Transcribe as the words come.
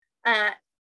uh,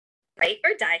 Write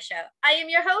or Die Show. I am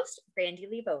your host, Randy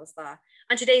Lee Boslaw.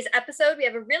 On today's episode, we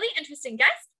have a really interesting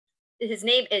guest. His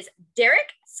name is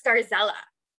Derek Scarzella.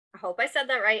 I hope I said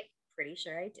that right. Pretty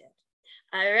sure I did.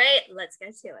 All right, let's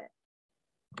get to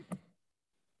it.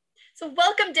 So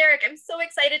welcome, Derek. I'm so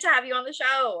excited to have you on the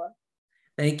show.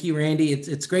 Thank you, Randy.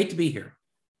 It's great to be here.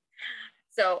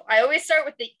 So I always start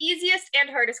with the easiest and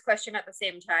hardest question at the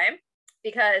same time,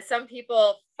 because some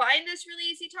people find this really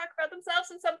easy to talk about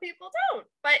themselves and some people don't.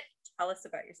 But tell us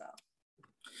about yourself.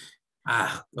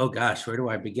 Oh gosh, where do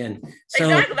I begin?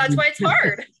 Exactly, that's why it's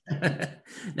hard.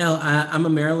 No, I'm a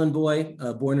Maryland boy,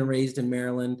 born and raised in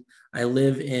Maryland. I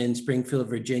live in Springfield,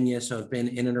 Virginia, so I've been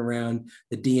in and around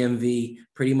the DMV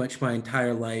pretty much my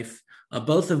entire life.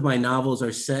 Both of my novels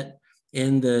are set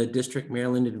in the District,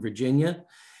 Maryland and Virginia.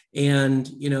 And,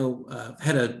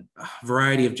 had a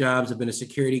variety of jobs. I've been a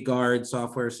security guard,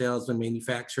 software salesman,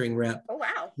 manufacturing rep. Oh,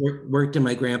 wow. Worked in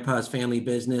my grandpa's family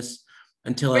business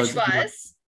until Which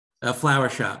was? A flower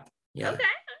shop. Yeah. Okay.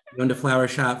 Owned a flower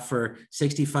shop for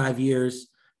 65 years.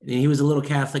 And he was a little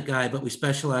Catholic guy, but we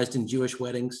specialized in Jewish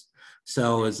weddings.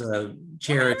 So it was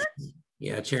cherished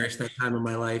that time of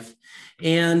my life.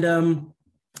 And,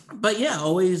 but yeah,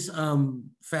 always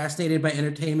fascinated by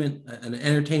entertainment, an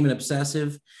entertainment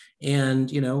obsessive,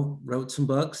 and, wrote some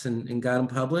books and got them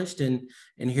published. And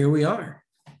here we are.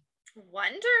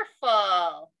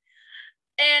 Wonderful.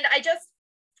 And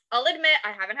I'll admit,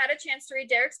 I haven't had a chance to read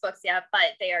Derek's books yet,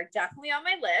 but they are definitely on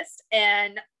my list.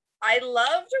 And I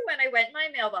loved when I went in my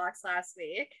mailbox last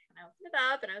week and I opened it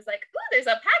up and I was like, oh, there's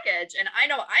a package. And I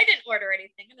know I didn't order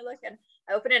anything. And I look and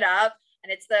I open it up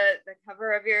and it's the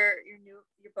cover of your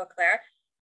book there.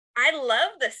 I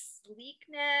love the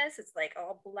sleekness. It's like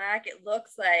all black. It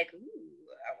looks like,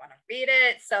 ooh, I want to read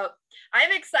it. So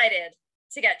I'm excited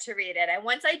to get to read it. And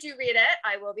once I do read it,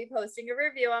 I will be posting a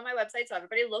review on my website. So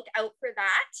everybody look out for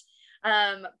that.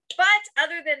 But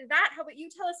other than that, how about you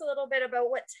tell us a little bit about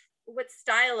what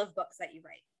style of books that you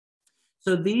write?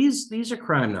 So these are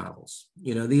crime novels.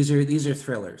 These are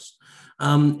thrillers.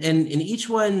 And each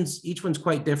one's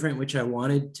quite different, which I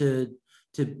wanted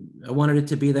I wanted it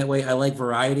to be that way. I like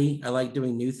variety. I like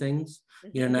doing new things,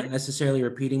 not necessarily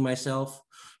repeating myself.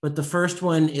 But the first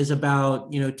one is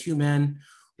about, two men.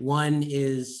 One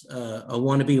is a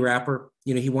wannabe rapper.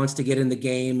 He wants to get in the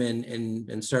game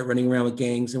and start running around with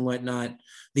gangs and whatnot.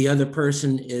 The other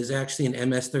person is actually an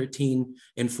MS-13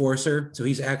 enforcer. So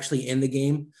he's actually in the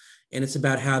game. And it's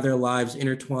about how their lives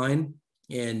intertwine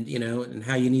and, and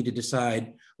how you need to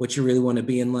decide what you really want to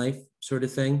be in life, sort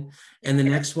of thing. And the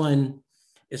next one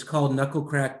is called Knuckle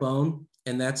Crack Bone.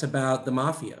 And that's about the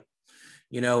mafia.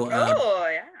 Yeah.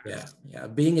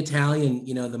 Being Italian,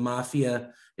 the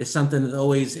mafia is something that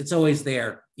it's always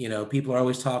there. People are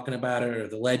always talking about it or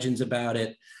the legends about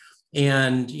it.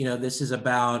 And, this is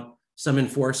about some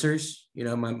enforcers,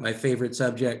 my favorite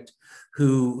subject,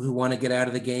 who want to get out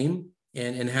of the game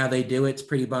and how they do it. It's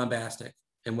pretty bombastic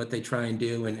and what they try and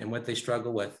do and what they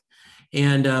struggle with.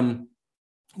 And,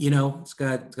 it's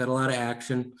got a lot of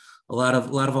action, a lot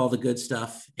of all the good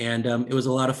stuff. And it was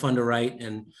a lot of fun to write.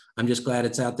 And I'm just glad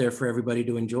it's out there for everybody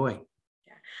to enjoy.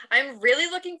 I'm really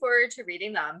looking forward to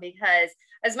reading them because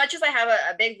as much as I have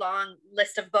a big, long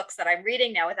list of books that I'm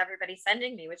reading now with everybody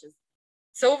sending me, which is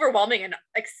so overwhelming and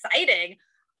exciting,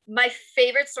 my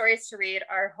favorite stories to read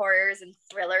are horrors and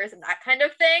thrillers and that kind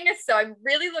of thing. So I'm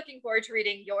really looking forward to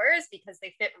reading yours because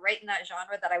they fit right in that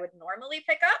genre that I would normally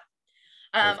pick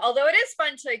up. Although it is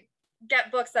fun to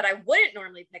get books that I wouldn't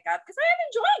normally pick up because I am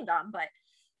enjoying them. But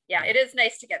yeah, it is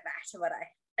nice to get back to what I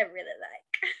really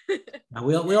like.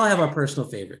 We all have our personal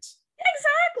favorites.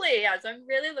 Exactly. Yeah, so I'm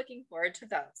really looking forward to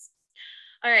those.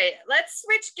 All right, let's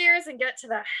switch gears and get to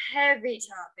the heavy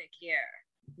topic here,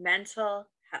 mental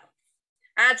health.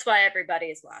 That's why everybody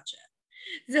is watching.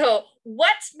 So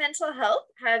what mental health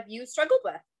have you struggled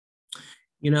with?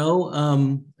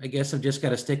 I guess I've just got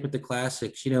to stick with the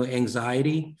classics,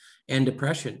 anxiety and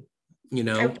depression, growing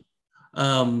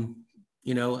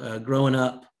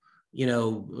up,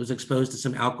 was exposed to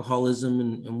some alcoholism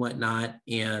and whatnot.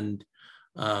 And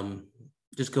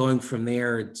just going from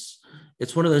there,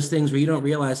 it's one of those things where you don't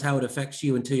realize how it affects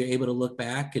you until you're able to look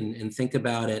back and think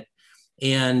about it.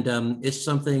 And it's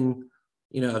something,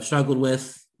 I've struggled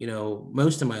with,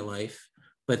 most of my life,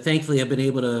 but thankfully I've been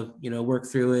able to, work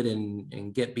through it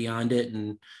and get beyond it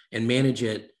and manage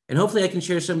it. And hopefully I can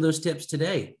share some of those tips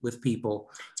today with people.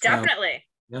 Definitely.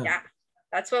 Yeah.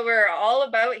 That's what we're all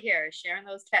about here, sharing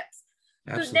those tips.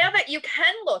 Absolutely. So now that you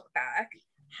can look back,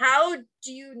 how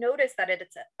do you notice that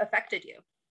it's affected you?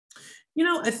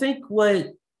 I think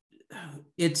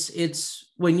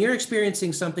it's when you're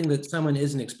experiencing something that someone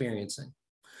isn't experiencing,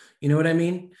 You know what I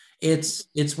mean? It's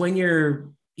when you're,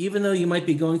 even though you might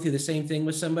be going through the same thing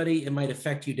with somebody, it might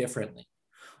affect you differently,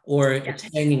 or it's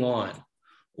hanging on,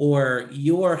 or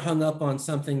you're hung up on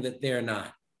something that they're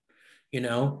not, you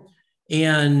know?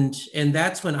 And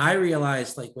that's when I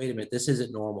realized, like, wait a minute, this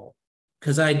isn't normal.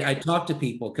 Because I talk to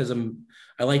people because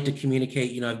I like to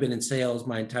communicate. You know, I've been in sales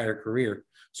my entire career,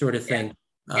 sort of thing.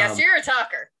 Yes, you're a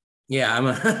talker. Yeah,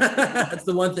 that's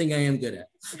the one thing I am good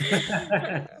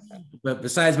at. But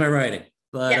besides my writing,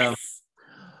 but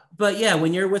yeah,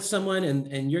 when you're with someone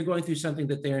and you're going through something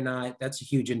that they're not, that's a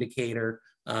huge indicator.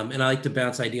 And I like to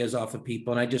bounce ideas off of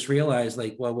people. And I just realized,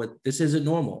 like, well, this isn't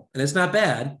normal, and it's not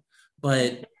bad,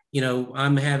 but you know,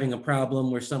 I'm having a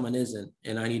problem where someone isn't,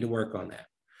 and I need to work on that.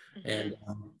 And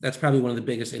that's probably one of the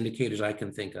biggest indicators I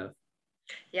can think of.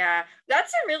 Yeah,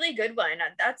 that's a really good one.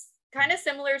 That's kind of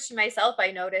similar to myself.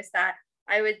 I noticed that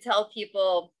I would tell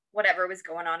people whatever was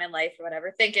going on in life or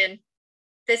whatever, thinking,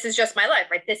 this is just my life,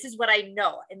 right? This is what I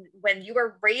know. And when you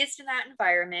are raised in that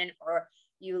environment or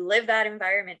you live that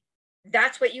environment,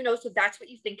 that's what you know. So that's what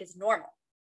you think is normal.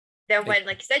 Then when,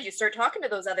 like you said, you start talking to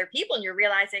those other people and you're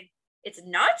realizing it's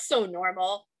not so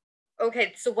normal.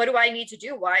 Okay, so what do I need to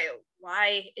do?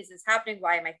 Why is this happening?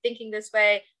 Why am I thinking this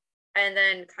way? And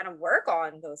then kind of work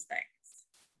on those things.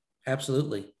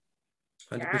 Absolutely.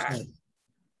 100%. Yeah.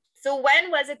 So when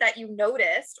was it that you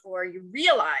noticed or you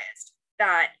realized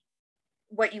that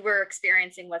what you were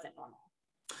experiencing wasn't normal?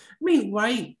 I mean,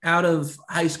 right out of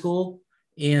high school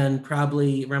and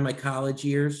probably around my college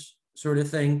years, sort of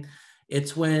thing.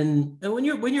 It's when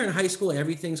you're in high school,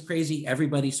 everything's crazy.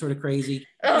 Everybody's sort of crazy.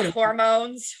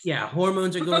 Hormones. Yeah,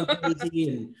 hormones are going crazy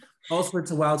and all sorts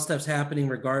of wild stuff's happening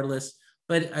regardless.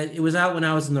 But it was out when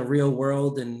I was in the real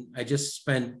world and I just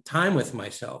spent time with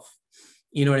myself.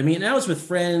 You know what I mean? And I was with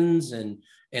friends and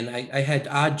I had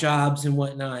odd jobs and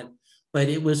whatnot. But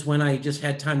it was when I just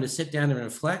had time to sit down and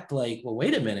reflect, like, well,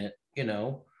 wait a minute, you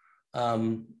know,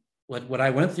 what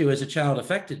I went through as a child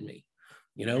affected me.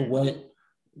 You know,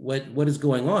 what is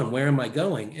going on? Where am I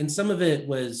going? And some of it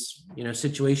was, you know,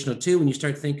 situational too, when you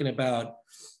start thinking about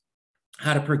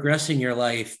how to progress in your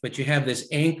life, but you have this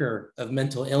anchor of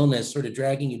mental illness sort of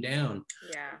dragging you down.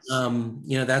 Yeah.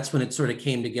 You know, that's when it sort of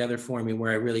came together for me,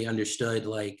 where I really understood,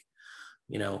 like,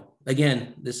 you know,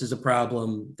 again, this is a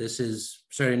problem. This is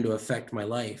starting to affect my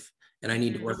life and I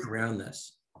need to work around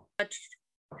this.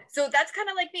 So that's kind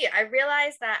of like me. I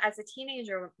realized that as a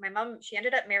teenager, my mom, she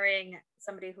ended up marrying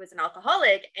somebody who was an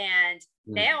alcoholic. And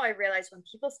now I realize when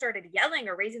people started yelling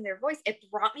or raising their voice, it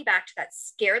brought me back to that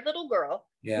scared little girl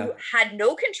who had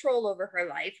no control over her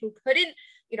life, who couldn't,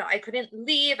 you know, I couldn't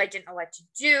leave. I didn't know what to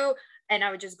do. And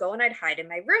I would just go and I'd hide in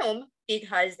my room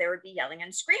because there would be yelling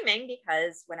and screaming,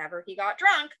 because whenever he got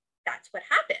drunk, that's what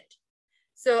happened.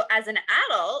 So as an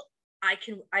adult,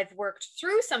 I've worked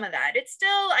through some of that.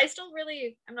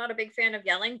 I'm not a big fan of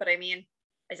yelling, but I mean,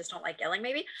 I just don't like yelling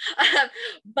maybe.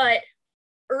 But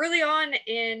early on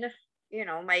in, you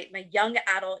know, my young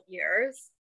adult years,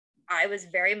 I was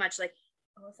very much like,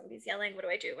 oh, somebody's yelling. What do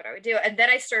I do? What do I do? And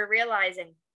then I started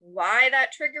realizing why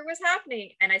that trigger was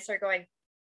happening. And I started going,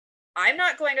 I'm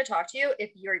not going to talk to you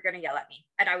if you're going to yell at me.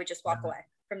 And I would just walk away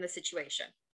from the situation.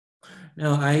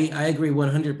 No, I agree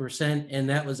 100%. And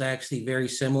that was actually very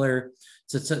similar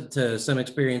to some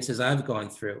experiences I've gone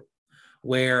through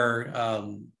where,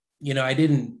 you know,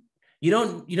 you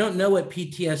don't know what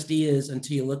PTSD is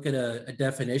until you look at a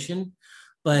definition.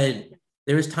 But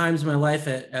there was times in my life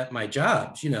at my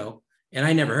jobs, you know, and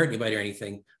I never hurt anybody or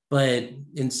anything, but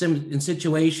in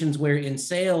situations where in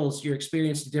sales, you're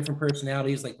experiencing different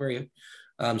personalities, like very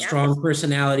strong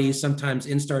personalities. Sometimes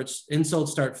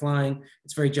insults start flying.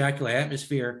 It's very jocular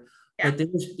atmosphere. But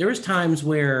there was times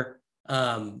where,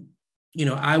 you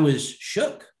know, I was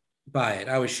shook by it.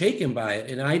 I was shaken by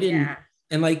it. And I didn't,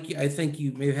 and like, I think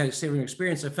you may have had a similar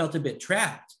experience. I felt a bit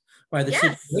trapped by the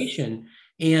situation.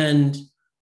 And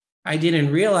I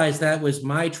didn't realize that was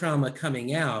my trauma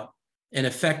coming out and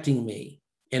affecting me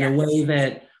in a way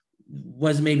that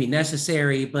was maybe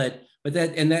necessary, but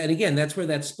that again, that's where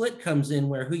that split comes in,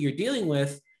 where who you're dealing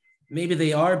with, maybe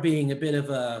they are being a bit of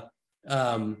a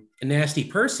nasty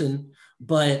person,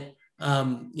 but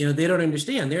you know, they don't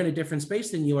understand. They're in a different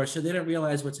space than you are, so they don't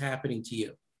realize what's happening to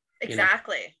you.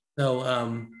 Exactly. You know?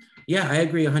 So yeah, I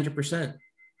agree 100%. Yeah.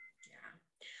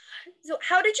 So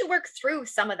how did you work through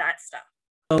some of that stuff?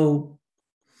 So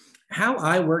how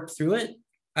I worked through it,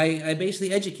 I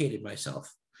basically educated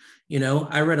myself. You know,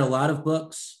 I read a lot of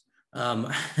books.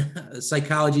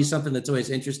 Psychology is something that's always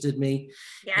interested me.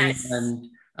 Yes. And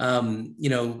you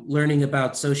know, learning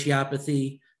about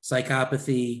sociopathy,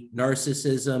 psychopathy,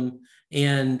 narcissism,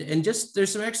 and just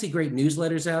there's some actually great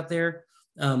newsletters out there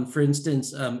For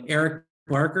instance, Eric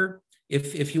Barker,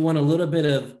 if you want a little bit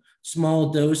of small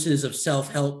doses of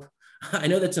self-help, I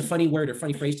know that's a funny word or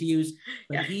funny phrase to use,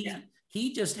 but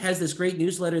he just has this great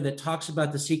newsletter that talks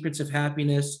about the secrets of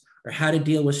happiness or how to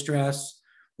deal with stress.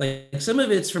 Like some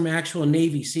of it's from actual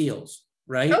Navy SEALs,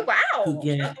 right? Oh, wow. Who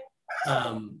get,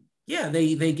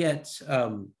 they get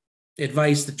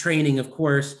advice, the training, of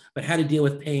course, but how to deal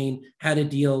with pain, how to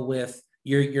deal with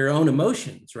your own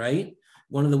emotions, right?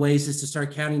 One of the ways is to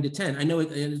start counting to 10. I know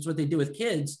it's what they do with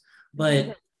kids,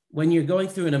 but when you're going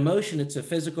through an emotion, it's a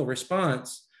physical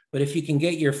response. But if you can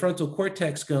get your frontal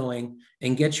cortex going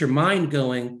and get your mind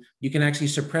going, you can actually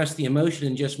suppress the emotion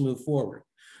and just move forward.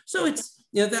 So it's,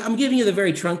 I'm giving you the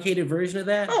very truncated version of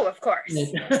that. Oh, of course.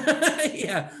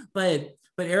 Yeah, but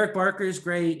Eric Barker is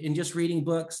great. And just reading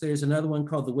books, there's another one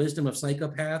called The Wisdom of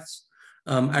Psychopaths.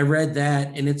 I read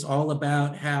that, and it's all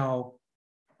about how,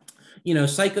 when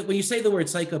you say the word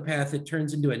psychopath, it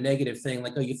turns into a negative thing.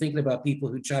 Like, oh, you're thinking about people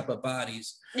who chop up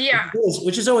bodies. Yeah.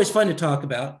 Which is always fun to talk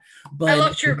about. But I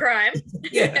love true crime.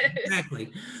 Yeah,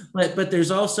 exactly. But there's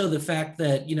also the fact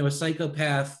that, a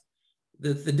psychopath,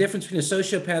 the difference between a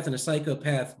sociopath and a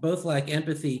psychopath, both lack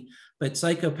empathy, but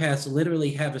psychopaths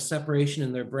literally have a separation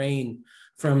in their brain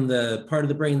from the part of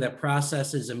the brain that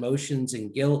processes emotions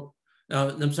and guilt.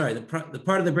 I'm sorry, the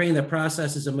part of the brain that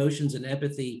processes emotions and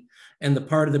empathy, and the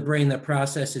part of the brain that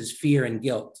processes fear and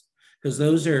guilt, because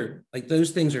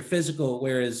those things are physical,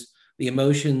 whereas the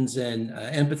emotions and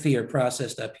empathy are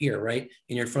processed up here, right,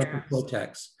 in your frontal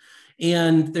cortex.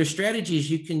 And there's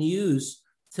strategies you can use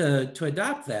to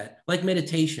adopt that, like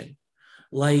meditation,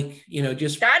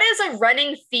 just that is a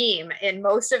running theme in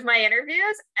most of my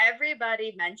interviews.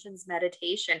 Everybody mentions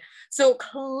meditation, so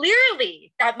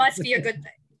clearly that must be a good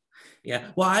thing. Yeah,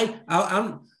 well,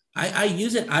 I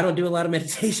use it. I don't do a lot of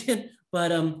meditation,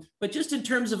 but just in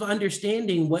terms of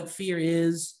understanding what fear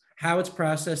is, how it's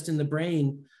processed in the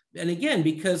brain, and again,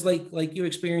 because like you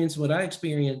experience what I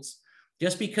experience,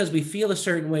 just because we feel a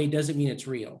certain way doesn't mean it's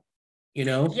real,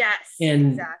 Yes,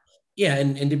 and exactly. Yeah,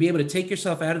 and to be able to take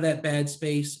yourself out of that bad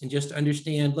space and just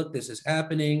understand, look, this is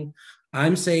happening.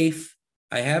 I'm safe.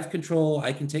 I have control.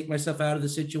 I can take myself out of the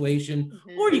situation,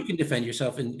 or you can defend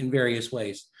yourself in various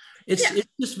ways. It's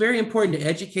just very important to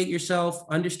educate yourself,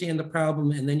 understand the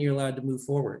problem, and then you're allowed to move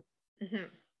forward.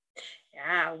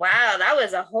 Yeah, wow, that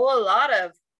was a whole lot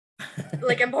of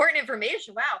important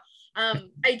information. Wow.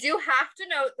 I do have to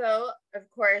note, though, of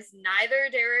course, neither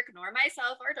Derek nor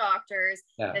myself are doctors.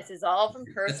 Yeah. This is all from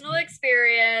personal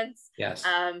experience. Yes.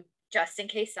 Just in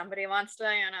case somebody wants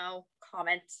to,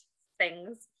 comment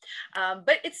things.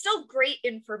 But it's still great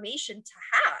information to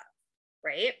have,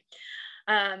 right?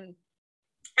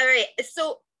 All right.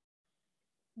 So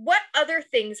what other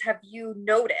things have you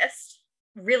noticed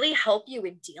really help you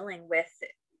in dealing with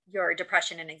your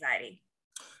depression and anxiety?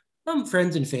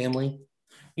 Friends and family.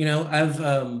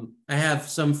 I have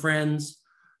some friends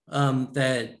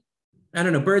that, I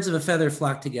don't know, birds of a feather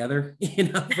flock together.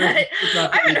 I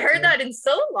haven't heard that in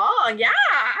so long.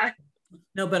 Yeah.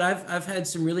 No, but I've had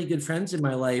some really good friends in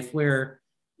my life where,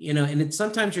 and it's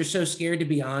sometimes you're so scared to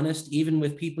be honest, even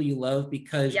with people you love,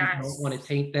 because you don't want to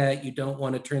taint that. You don't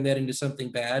want to turn that into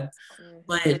something bad.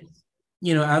 But,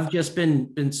 I've just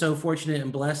been so fortunate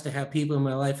and blessed to have people in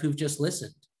my life who've just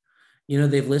listened.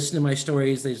 They've listened to my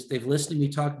stories. They've listened to me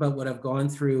talk about what I've gone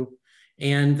through,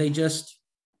 and they just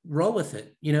roll with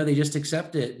it. They just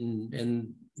accept it,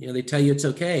 and they tell you it's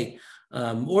okay.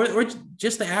 Or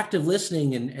just the act of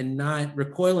listening and not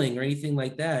recoiling or anything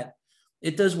like that.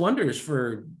 It does wonders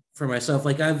for myself.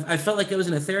 Like I felt like I was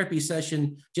in a therapy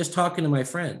session just talking to my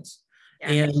friends.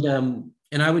 Yeah.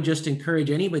 And I would just encourage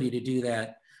anybody to do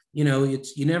that. You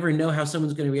never know how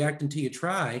someone's going to react until you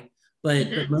try, but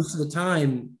most of the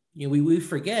time, we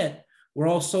forget we're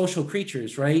all social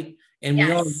creatures, right? And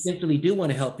we all instinctively do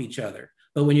want to help each other.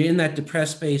 But when you're in that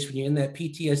depressed space, when you're in that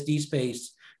PTSD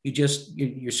space,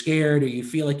 you're scared, or you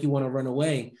feel like you want to run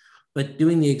away. But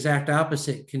doing the exact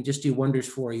opposite can just do wonders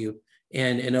for you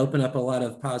and open up a lot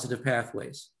of positive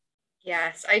pathways.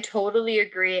 Yes, I totally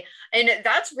agree. And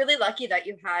that's really lucky that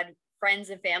you had friends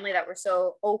and family that were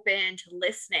so open to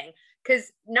listening,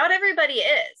 because not everybody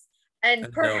is.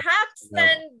 And perhaps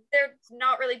then they're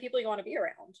not really people you want to be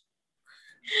around.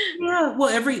 Yeah, well,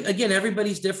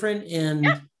 everybody's different.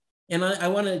 And I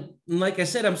want to, like I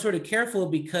said, I'm sort of careful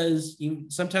because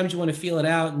sometimes you want to feel it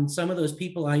out. And some of those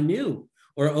people I knew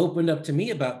or opened up to me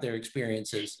about their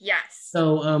experiences. Yes.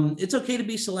 So it's okay to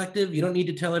be selective. You don't need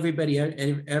to tell everybody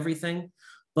everything.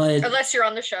 But unless you're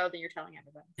on the show, then you're telling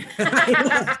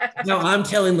everybody. No, I'm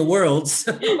telling the world.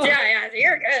 So. Yeah,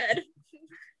 you're good.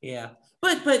 Yeah.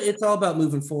 but it's all about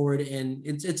moving forward, and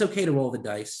it's okay to roll the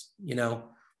dice, you know.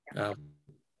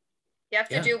 You have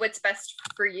to do what's best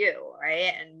for you,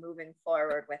 right? And moving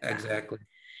forward with that. Exactly.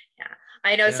 Yeah.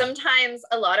 I know sometimes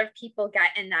a lot of people get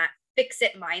in that fix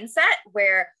it mindset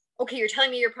where, okay, you're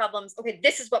telling me your problems. Okay,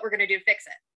 this is what we're going to do to fix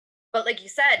it. But like you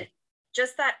said,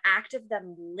 just that act of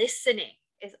them listening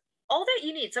is all that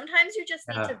you need. Sometimes you just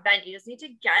need to vent. You just need to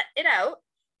get it out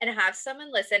and have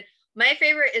someone listen. My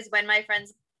favorite is when my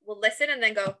friends will listen and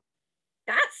then go,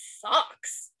 that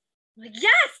sucks. I'm like,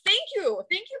 yes, thank you.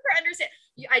 Thank you for understanding.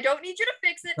 I don't need you to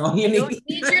fix it. I don't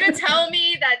need you to tell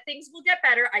me that things will get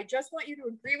better. I just want you to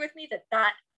agree with me that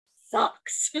that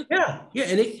sucks. Yeah.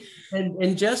 And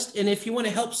if you want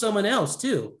to help someone else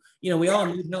too, you know, we all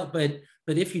need help, but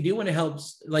if you do want to help,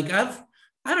 like I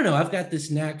don't know, I've got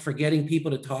this knack for getting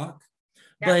people to talk,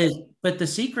 but the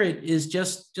secret is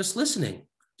just listening.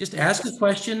 Just ask a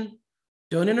question,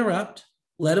 don't interrupt,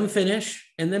 let them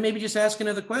finish, and then maybe just ask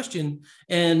another question,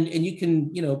 and you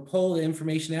can, you know, pull the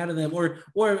information out of them, or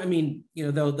I mean,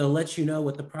 you know, they'll let you know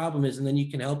what the problem is, and then you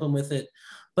can help them with it.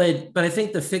 But I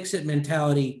think the fix it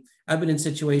mentality, I've been in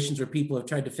situations where people have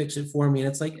tried to fix it for me, and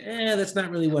it's like, that's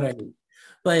not really what I need.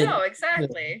 But no,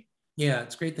 exactly. Yeah,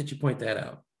 it's great that you point that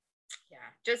out. Yeah,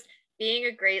 just being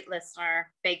a great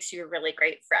listener makes you a really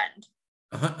great friend.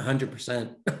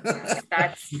 100%.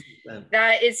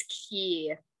 That is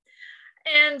key.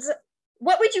 And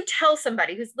what would you tell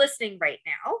somebody who's listening right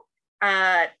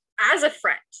now as a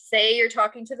friend? Say you're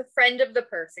talking to the friend of the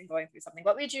person going through something.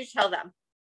 What would you tell them?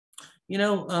 You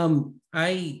know,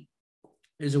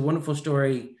 there's a wonderful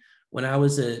story. When I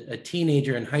was a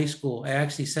teenager in high school, I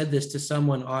actually said this to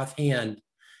someone offhand,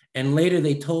 and later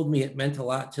they told me it meant a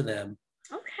lot to them.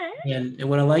 Okay. And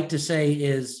what I like to say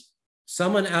is,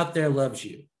 someone out there loves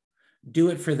you.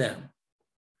 Do it for them.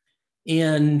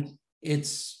 And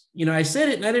it's, you know, I said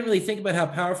it and I didn't really think about how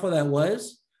powerful that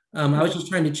was. I was just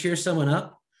trying to cheer someone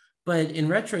up. But in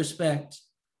retrospect,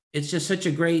 it's just such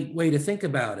a great way to think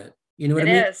about it. You know what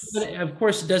I mean? But of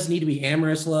course, it doesn't need to be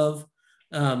amorous love.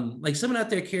 Like someone out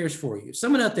there cares for you.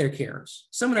 Someone out there cares.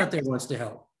 Someone out there wants to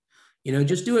help. You know,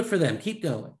 just do it for them. Keep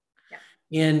going.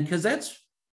 Yeah. And because that's,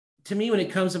 to me, when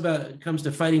it comes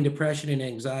to fighting depression and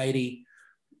anxiety,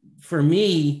 for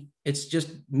me, it's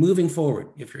just moving forward.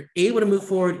 If you're able to move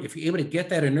forward, if you're able to get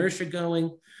that inertia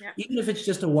going, even if it's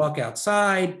just a walk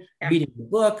outside, reading a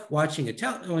book, watching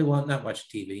not watching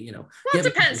TV, you know. Well,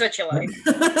 it depends what you like.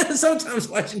 Sometimes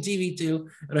watching TV too,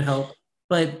 it'll help.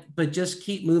 But just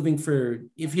keep moving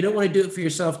if you don't want to do it for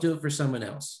yourself, do it for someone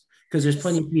else. Because there's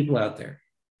plenty of people out there.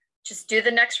 Just do the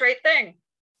next right thing.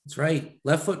 That's right.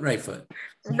 Left foot, right foot.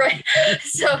 Right.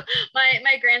 So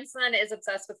my grandson is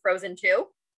obsessed with Frozen 2.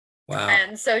 Wow.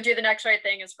 And so do the next right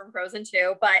thing is from Frozen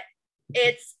 2, but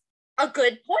it's a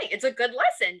good point. It's a good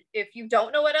lesson. If you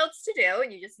don't know what else to do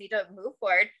and you just need to move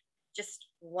forward, just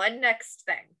one next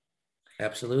thing.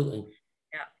 Absolutely.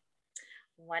 Yeah.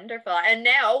 Wonderful. And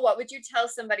now what would you tell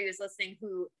somebody who's listening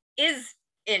who is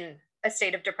in a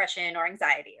state of depression or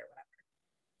anxiety or whatever?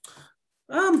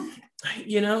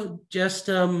 You know, just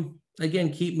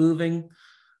again, keep moving,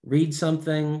 read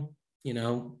something, you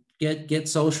know, get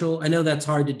social. I know that's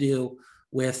hard to do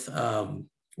with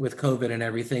COVID and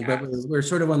everything, but we're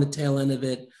sort of on the tail end of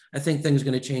it. I think things are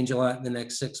going to change a lot in the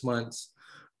next 6 months,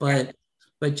 but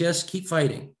just keep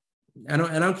fighting. I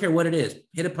don't care what it is.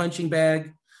 Hit a punching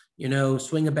bag, you know,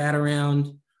 swing a bat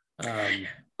around.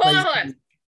 Hold on.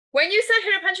 When you said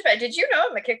hit a punching bag, did you know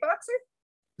I'm a kickboxer?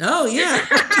 Oh yeah.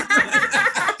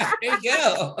 There you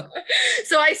go.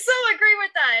 So I so agree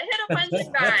with that. Hit a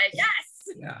punching bag. Yes.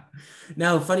 Yeah.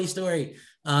 Now, funny story.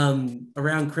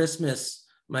 Around Christmas,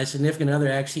 my significant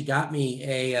other actually got me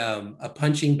a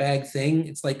punching bag thing.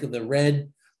 It's like the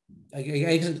red, I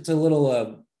guess it's a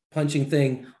little punching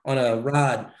thing on a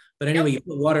rod. But anyway, you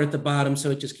put water at the bottom,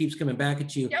 so it just keeps coming back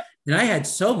at you. And I had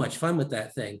so much fun with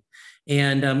that thing.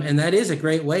 And that is a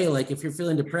great way. Like if you're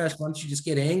feeling depressed, why don't you just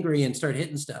get angry and start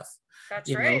hitting stuff?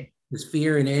 That's right. Because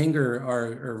fear and anger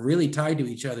are really tied to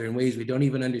each other in ways we don't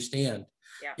even understand.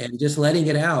 Yeah. And just letting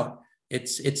it out,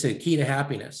 it's a key to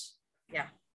happiness. Yeah,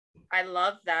 I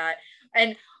love that.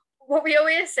 And what we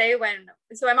always say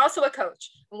so I'm also a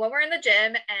coach, and when we're in the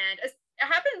gym, and it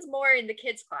happens more in the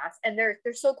kids class, and they're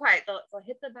so quiet. They'll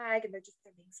hit the bag and they're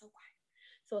being so quiet.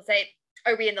 So we'll say,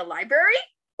 are we in the library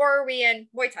or are we in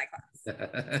Muay Thai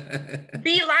class?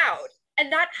 Be loud.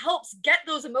 And that helps get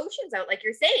those emotions out. Like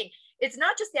you're saying, it's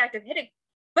not just the act of hitting,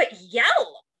 but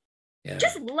yell. Yeah.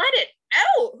 Just let it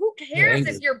out. Who cares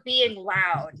if you're being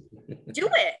loud? Do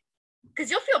it, because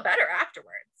you'll feel better afterwards.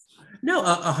 No,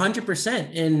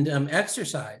 100%. And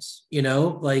exercise, you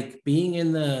know, like being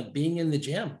in the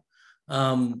gym.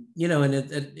 You know,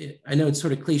 and I know it's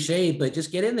sort of cliche, but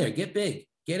just get in there, get big,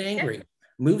 get angry, Yeah.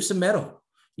 move some metal.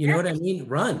 You know Yeah. what I mean?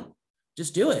 Run,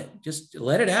 just do it, just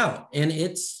let it out. And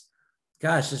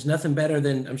gosh, there's nothing better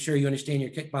than, I'm sure you understand, your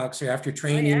kickboxer after Oh yeah.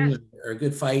 training or a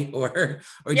good fight or just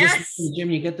in Yes. the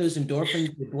gym, you get those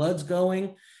endorphins, the blood's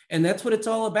going. And that's what it's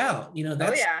all about. You know,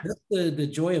 Oh yeah. that's the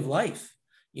joy of life,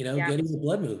 you know, Yeah, getting the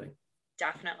blood moving.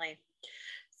 definitely.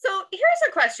 So here's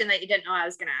a question that you didn't know I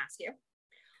was going to ask you.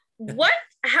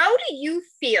 How do you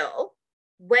feel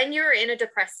when you're in a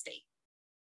depressed state?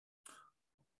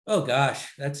 Oh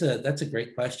gosh, that's a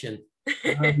great question.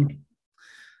 Um,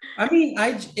 I mean,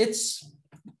 I just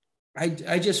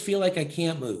feel like I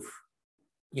can't move.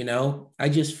 You know, I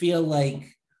just feel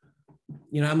like,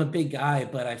 you know, I'm a big guy,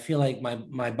 but I feel like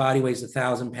my body weighs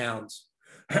 1,000 pounds.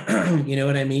 You know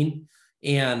what I mean?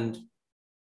 And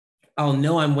I'll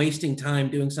know I'm wasting time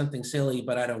doing something silly,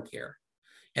 but I don't care.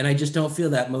 And I just don't feel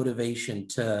that motivation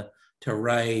to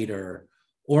write or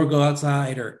go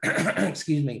outside or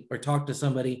excuse me, or talk to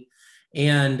somebody.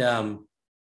 And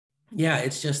yeah,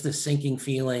 it's just this sinking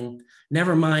feeling.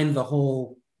 Never mind the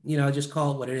whole, you know, just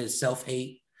call it what it is,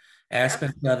 self-hate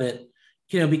aspect of it.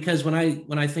 You know, because when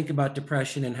I think about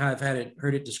depression and how I've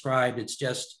heard it described, it's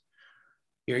just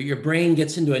your brain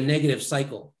gets into a negative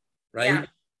cycle, Yeah. right?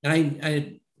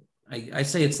 And I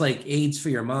say it's like AIDS for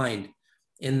your mind,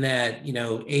 in that, you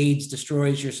know, AIDS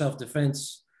destroys your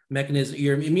self-defense mechanism,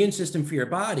 your immune system for your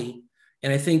body.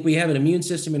 And I think we have an immune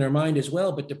system in our mind as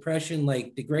well, but depression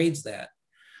like degrades that.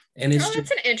 And it's Oh, just,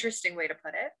 that's an interesting way to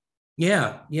put it.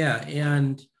 yeah.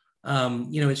 And,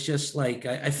 you know, it's just like,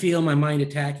 I feel my mind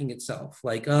attacking itself.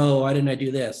 Like, oh, why didn't I do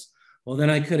this? Well,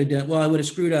 then I could have done, well, I would have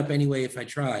screwed up anyway if I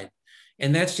tried.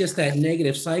 And that's just that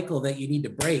negative cycle that you need to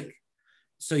break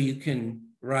so you can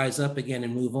rise up again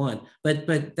and move on.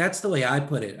 But that's the way I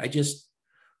put it. I just,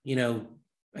 you know,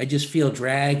 I just feel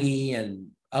draggy and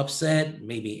upset,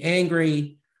 maybe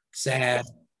angry, sad,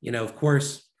 you know, of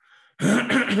course.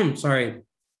 Sorry,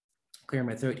 clear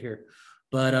my throat here.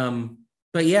 But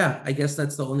yeah, I guess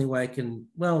that's the only way I can,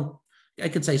 well, I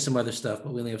could say some other stuff,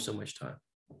 but we only have so much time.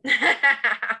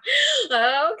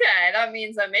 Okay, that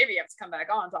means that maybe you have to come back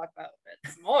on and talk about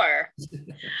it some more.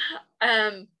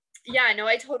 Yeah, no,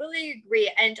 I totally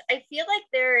agree. And I feel like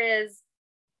there is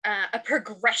a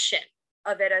progression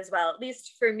of it as well, at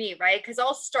least for me, right? Because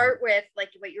I'll start with like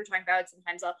what you're talking about.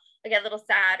 Sometimes I'll get a little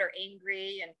sad or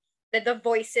angry, and the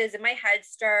voices in my head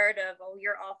start of, oh,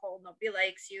 you're awful, nobody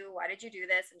likes you, why did you do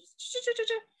this? And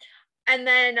just and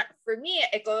then for me,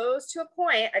 it goes to a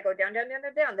point, I go down,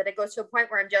 that it goes to a point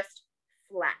where I'm just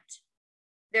flat.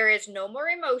 There is no more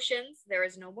emotions. There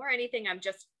is no more anything.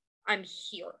 I'm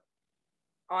here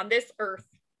on this earth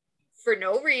for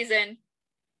no reason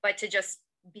but to just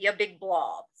be a big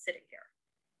blob sitting here.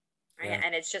 Right. Yeah.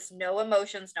 And it's just no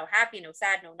emotions, no happy, no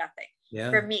sad, no nothing. Yeah.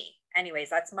 For me, anyways,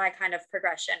 that's my kind of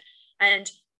progression.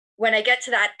 And when I get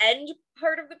to that end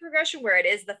part of the progression where it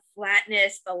is the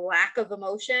flatness, the lack of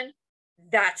emotion,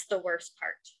 that's the worst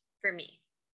part for me.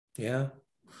 Yeah.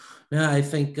 No, I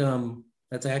think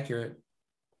that's accurate.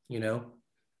 You know,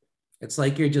 it's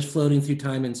like you're just floating through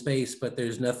time and space, but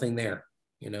there's nothing there,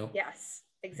 you know? Yes,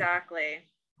 exactly.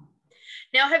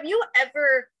 Now, have you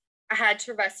ever had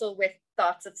to wrestle with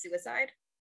thoughts of suicide?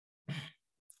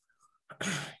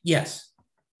 Yes.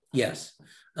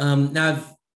 Now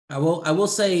I will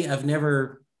say I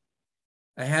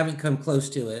haven't come close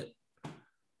to it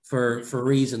for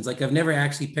reasons. Like I've never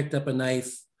actually picked up a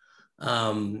knife.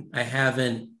 I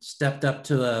haven't stepped up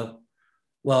to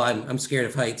I'm scared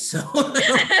of heights, so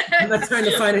I'm not trying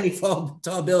to find any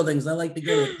tall buildings. I like to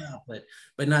go to the top,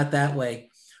 but not that way.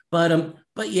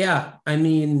 But yeah, I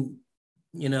mean,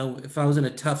 you know, if I was in a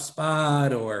tough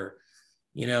spot or,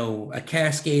 you know, a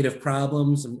cascade of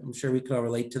problems, I'm sure we could all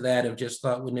relate to that. I've just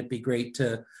thought, wouldn't it be great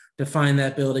to find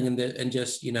that building and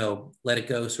just, you know, let it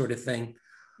go, sort of thing.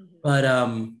 Mm-hmm. But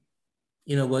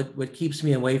you know, what keeps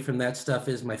me away from that stuff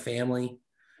is my family.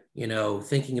 You know,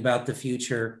 thinking about the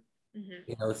future. Mm-hmm.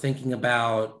 You know, thinking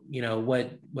about, you know,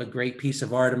 what great piece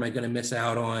of art am I going to miss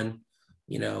out on?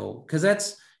 You know, because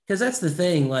that's the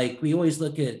thing. Like we always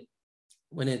look at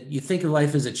when you think of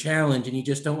life as a challenge, and you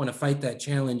just don't want to fight that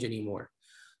challenge anymore.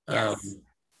 Yes.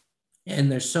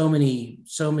 And there's so many,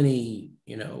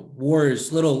 you know,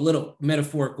 wars, little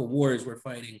metaphorical wars we're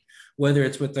fighting, whether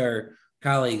it's with our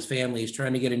colleagues, families,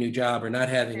 trying to get a new job or not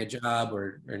having a job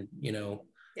or you know,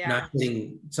 not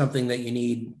getting something that you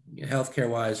need healthcare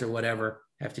wise or whatever,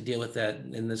 have to deal with that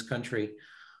in this country.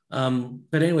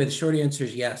 But anyway, the short answer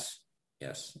is yes.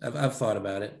 I've thought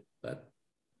about it, but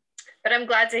I'm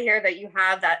glad to hear that you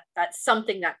have that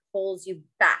something that pulls you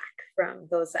back from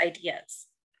those ideas.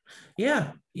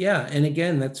 Yeah, yeah. And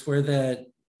again, that's where that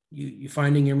you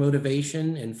finding your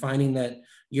motivation and finding that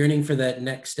yearning for that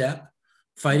next step,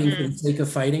 fighting for Hmm. the sake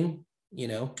of fighting, you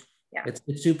know, Yeah. it's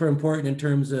super important in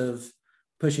terms of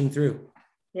pushing through.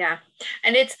 Yeah.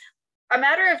 And it's a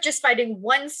matter of just finding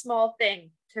one small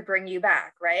thing to bring you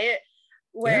back, right? Yeah.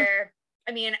 Where,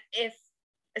 I mean, if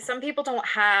some people don't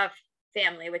have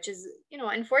family, which is,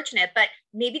 unfortunate, but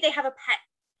maybe they have a pet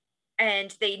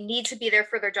and they need to be there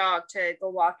for their dog to go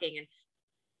walking, and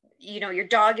your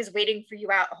dog is waiting for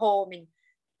you at home, and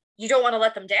you don't want to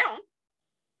let them down,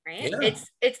 right? Yeah.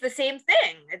 It's the same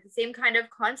thing. It's the same kind of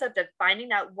concept of finding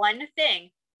that one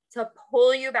thing to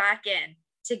pull you back in,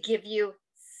 to give you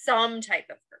some type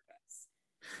of purpose.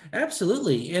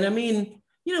 Absolutely. And I mean,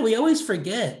 we always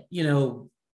forget,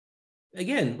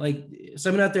 again, like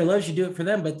someone out there loves you, do it for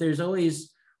them, but there's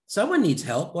always someone needs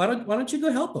help. Why don't you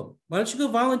go help them? Why don't you go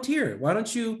volunteer? Why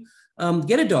don't you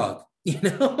get a dog?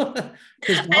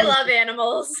 Because I love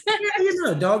animals.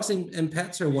 yeah, dogs and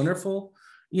pets are wonderful.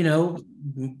 You know,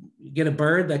 get a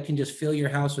bird that can just fill your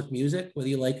house with music, whether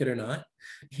you like it or not.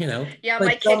 Yeah, my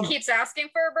But kid keeps asking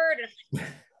for a bird.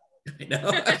 I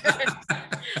know.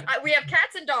 We have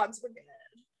cats and dogs. We're good.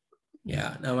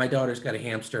 Yeah, no, my daughter's got a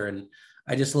hamster, and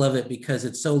I just love it because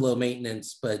it's so low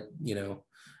maintenance, but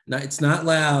it's not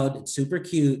loud. It's super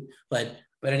cute, but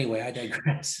anyway, I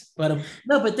digress. But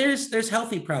no, but there's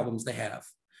healthy problems to have,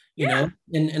 Yeah.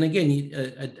 and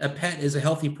again, a pet is a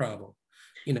healthy problem,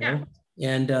 Yeah.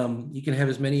 and you can have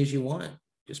as many as you want.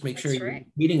 Just make sure That's you're right.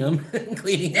 feeding them and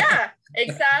cleaning up. Yeah,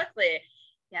 exactly.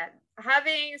 Yeah.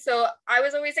 So I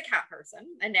was always a cat person,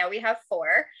 and now we have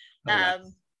four. Oh, wow.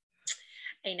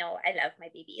 I know I love my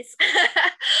babies.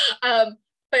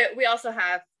 But we also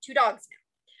have two dogs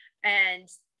now, and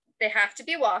they have to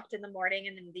be walked in the morning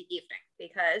and in the evening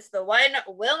because the one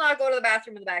will not go to the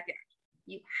bathroom in the backyard.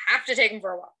 You have to take them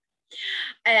for a walk.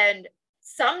 And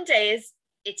some days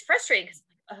it's frustrating because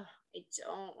I'm like, oh, I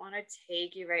don't want to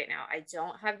take you right now. I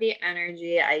don't have the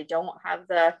energy. I don't have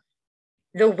the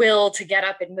will to get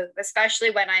up and move, especially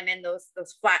when I'm in those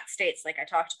flat states like I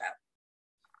talked about.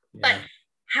 Yeah. But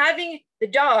having the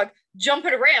dog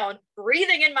jumping around,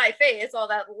 breathing in my face, all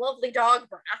that lovely dog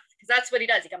breath, because that's what he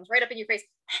does. He comes right up in your face,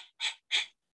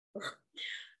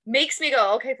 makes me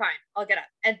go, okay, fine, I'll get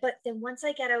up. But then once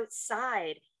I get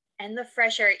outside and the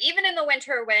fresh air, even in the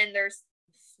winter when there's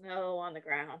snow on the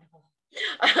ground,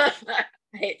 I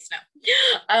hate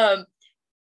snow.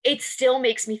 It still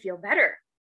makes me feel better.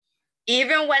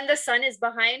 Even when the sun is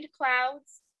behind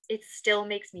clouds, it still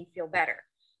makes me feel better.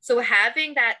 So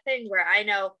having that thing where I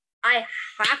know I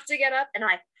have to get up and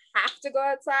I have to go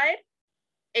outside,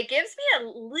 it gives me a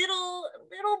little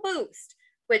boost,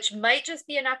 which might just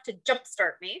be enough to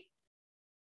jumpstart me,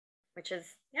 which is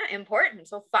important.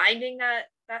 So finding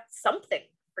that's something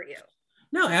for you.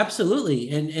 No,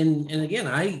 absolutely. And again,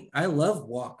 I love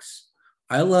walks.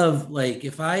 I love, like,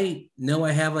 if I know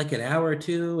I have like an hour or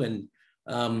two and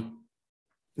I've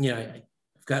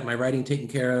got my writing taken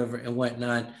care of and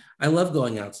whatnot. I love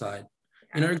going outside.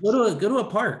 Or go to a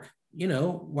park,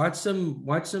 watch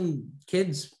some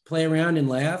kids play around and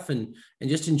laugh and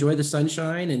just enjoy the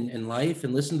sunshine and life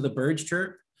and listen to the birds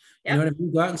chirp. Yep. You know what I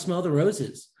mean? Go out and smell the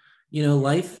roses.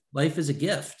 Life is a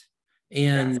gift.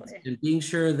 And, exactly. and being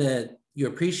sure that you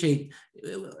appreciate,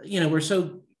 we're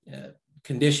so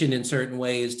conditioned in certain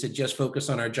ways to just focus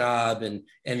on our job and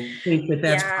think that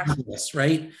that's progress,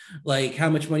 right? Like how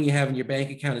much money you have in your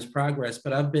bank account is progress.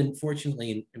 But I've been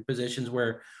fortunately in positions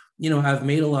where, I've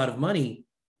made a lot of money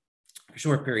for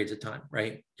short periods of time,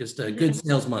 right? Just a good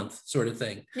sales month sort of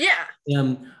thing. Yeah.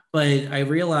 But I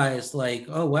realized, like,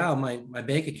 oh wow, my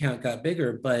bank account got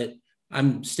bigger, but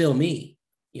I'm still me,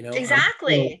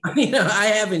 Exactly.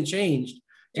 I haven't changed.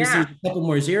 Just there's a couple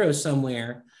more zeros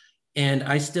somewhere. And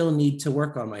I still need to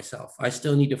work on myself. I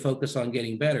still need to focus on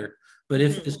getting better. But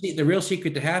if the real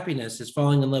secret to happiness is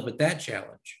falling in love with that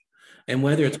challenge, and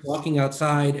whether it's walking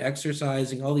outside,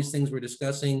 exercising, all these things we're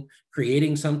discussing,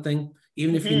 creating something,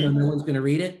 even if no one's going to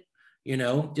read it,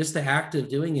 just the act of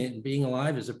doing it and being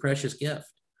alive is a precious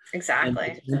gift. Exactly.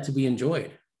 And it's meant to be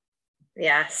enjoyed.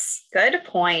 Yes, good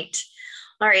point.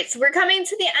 All right, so we're coming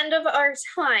to the end of our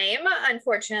time,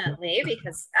 unfortunately,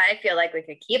 because I feel like we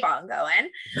could keep on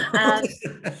going.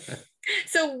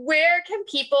 So where can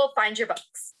people find your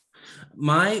books?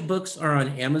 My books are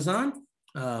on Amazon.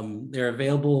 They're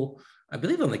available, I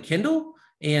believe, on the Kindle.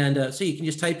 And so you can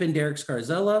just type in Derek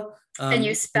Scarzella. And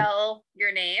you spell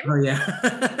your name? Oh,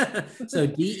 yeah. So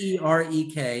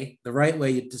Derek, the right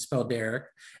way to spell Derek.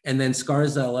 And then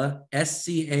Scarzella,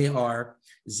 Scarzella.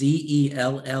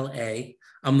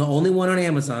 I'm the only one on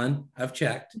Amazon. I've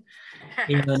checked.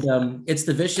 And it's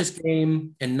The Vicious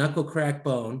Game and Knuckle Crack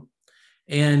Bone.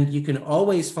 And you can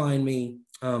always find me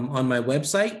on my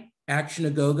website,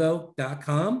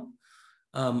 actionagogo.com.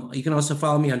 You can also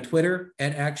follow me on Twitter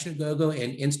at actionagogo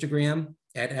and Instagram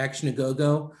at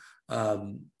actionagogo.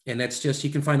 And that's just,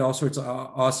 you can find all sorts of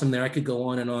awesome there. I could go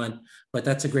on, but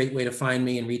that's a great way to find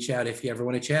me and reach out if you ever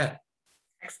want to chat.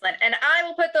 Excellent. And I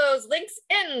will put those links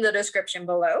in the description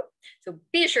below. So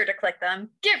be sure to click them,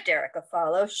 give Derek a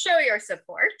follow, show your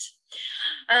support.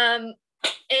 And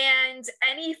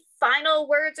any final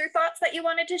words or thoughts that you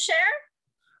wanted to share?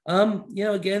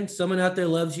 Again, someone out there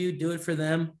loves you, do it for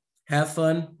them, have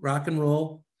fun, rock and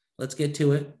roll. Let's get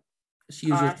to it. Just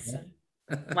use awesome.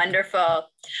 Wonderful. All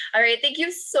right. Thank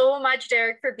you so much,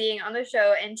 Derek, for being on the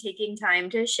show and taking time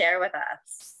to share with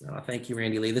us. Oh, thank you,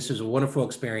 Randy Lee. This was a wonderful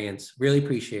experience. Really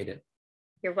appreciate it.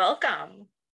 You're welcome.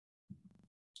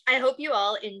 I hope you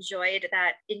all enjoyed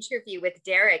that interview with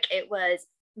Derek. It was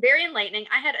very enlightening.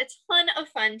 I had a ton of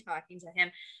fun talking to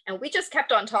him, and we just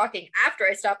kept on talking after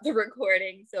I stopped the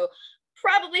recording. So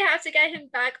probably have to get him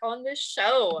back on the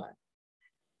show.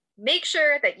 Make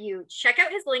sure that you check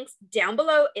out his links down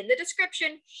below in the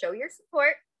description. Show your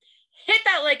support. Hit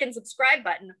that like and subscribe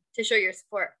button to show your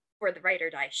support for the Ride or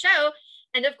Die show.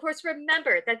 And of course,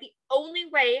 remember that the only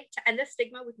way to end the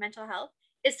stigma with mental health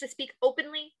is to speak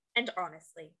openly and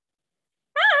honestly.